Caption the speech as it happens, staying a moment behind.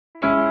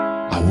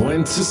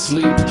went to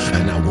sleep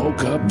and I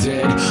woke up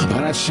dead,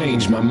 but I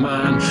changed my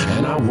mind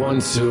and I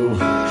want to.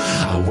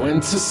 I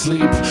went to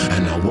sleep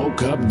and I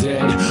woke up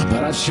dead,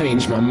 but I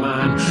changed my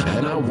mind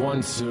and I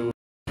want to.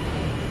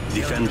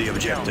 Defend the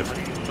objective.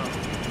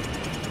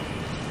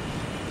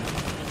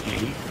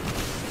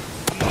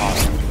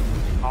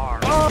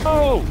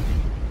 Oh!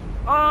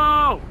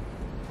 Oh!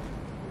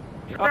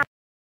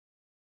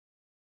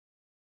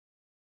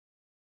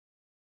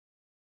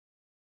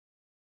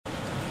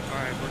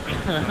 Alright,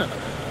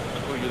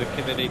 we're you're the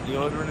kid that ate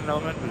deodorant in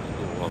elementary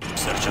school.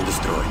 Search and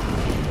destroy.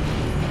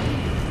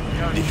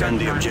 Defend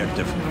the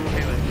objective.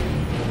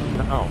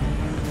 No.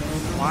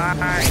 Why?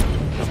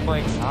 I'm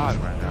playing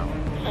CuRRa right now.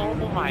 Oh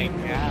my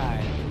god.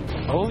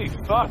 Holy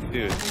fuck,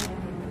 dude.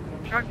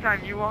 Shark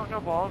time, you won't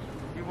know balls.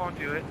 You won't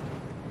do it.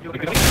 You'll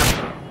get it.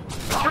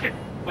 Bye.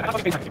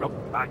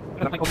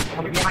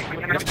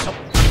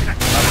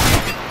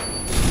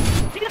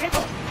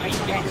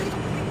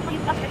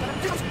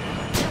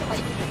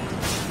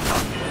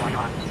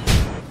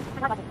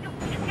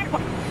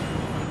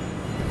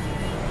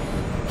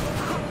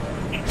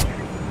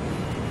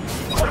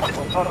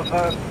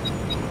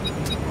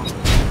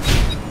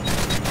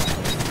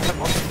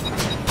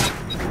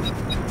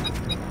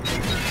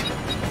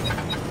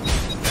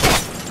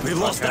 We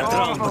lost that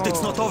round, but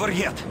it's not over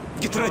yet.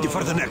 Get ready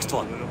for the next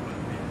one.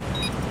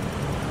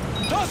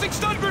 Tossing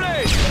stun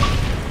grenade!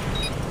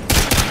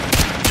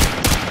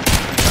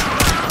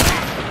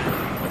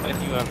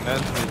 And you have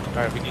message.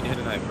 Alright, we need to hit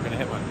a knife. We're gonna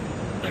hit one.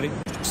 Ready?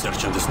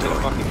 Search and Hit a destroy.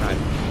 fucking knife.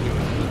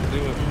 Let's do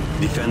it.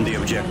 Defend the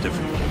objective.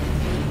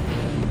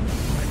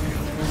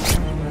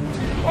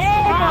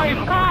 Oh my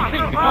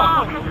fucking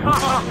god!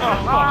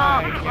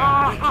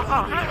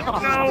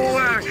 No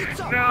way!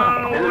 No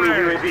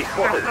way!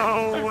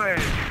 No way!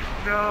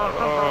 No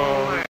way!